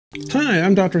Hi,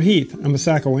 I'm Dr. Heath. I'm a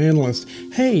psychoanalyst.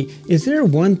 Hey, is there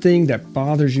one thing that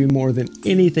bothers you more than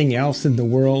anything else in the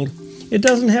world? It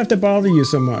doesn't have to bother you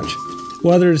so much.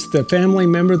 Whether it's the family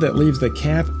member that leaves the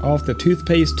cap off the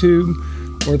toothpaste tube,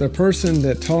 or the person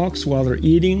that talks while they're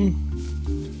eating,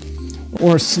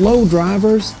 or slow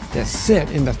drivers that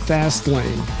sit in the fast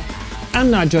lane.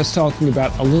 I'm not just talking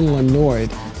about a little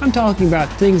annoyed. I'm talking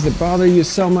about things that bother you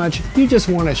so much you just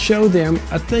want to show them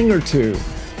a thing or two.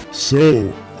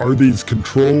 So, are these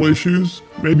control issues?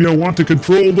 Maybe I want to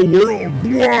control the world.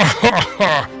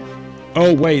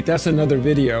 Oh wait, that's another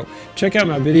video. Check out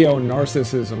my video on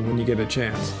narcissism when you get a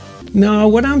chance. No,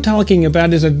 what I'm talking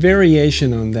about is a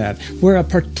variation on that, where a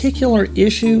particular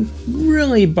issue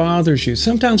really bothers you.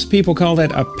 Sometimes people call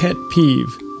that a pet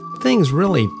peeve. Things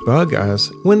really bug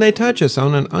us when they touch us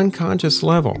on an unconscious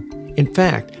level. In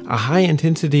fact, a high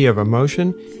intensity of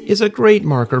emotion is a great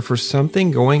marker for something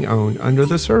going on under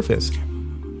the surface.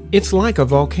 It's like a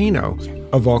volcano.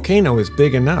 A volcano is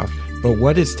big enough, but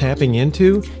what it's tapping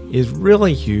into is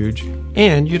really huge,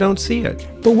 and you don't see it.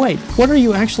 But wait, what are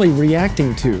you actually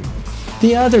reacting to?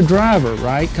 The other driver,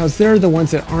 right? Because they're the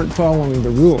ones that aren't following the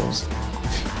rules.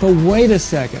 But wait a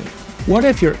second. What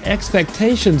if your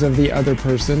expectations of the other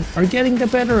person are getting the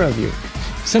better of you?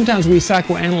 Sometimes we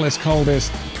psychoanalysts call this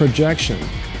projection.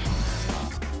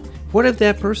 What if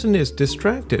that person is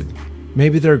distracted?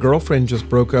 Maybe their girlfriend just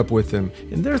broke up with them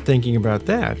and they're thinking about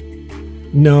that.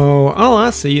 No, all I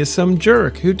see is some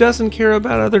jerk who doesn't care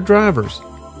about other drivers.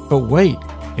 But wait,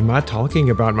 am I talking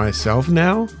about myself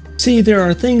now? See, there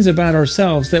are things about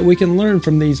ourselves that we can learn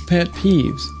from these pet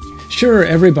peeves. Sure,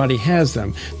 everybody has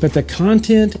them, but the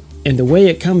content and the way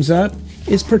it comes up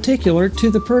is particular to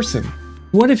the person.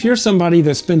 What if you're somebody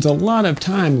that spends a lot of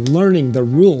time learning the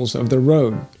rules of the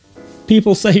road?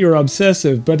 People say you're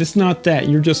obsessive, but it's not that,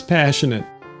 you're just passionate.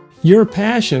 Your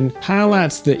passion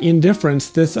highlights the indifference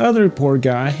this other poor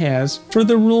guy has for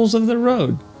the rules of the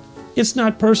road. It's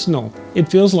not personal. It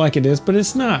feels like it is, but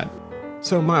it's not.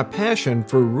 So my passion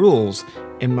for rules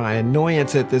and my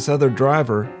annoyance at this other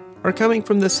driver are coming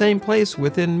from the same place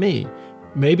within me.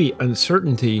 Maybe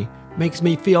uncertainty makes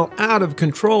me feel out of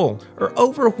control or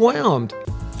overwhelmed.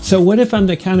 So what if I'm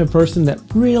the kind of person that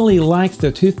really likes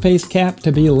the toothpaste cap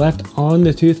to be left on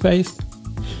the toothpaste?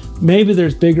 Maybe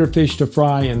there's bigger fish to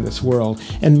fry in this world,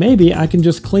 and maybe I can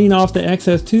just clean off the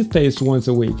excess toothpaste once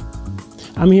a week.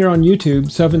 I'm here on YouTube,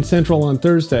 7 Central on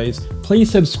Thursdays. Please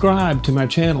subscribe to my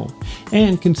channel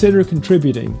and consider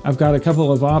contributing. I've got a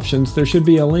couple of options. There should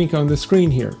be a link on the screen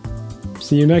here.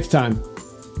 See you next time.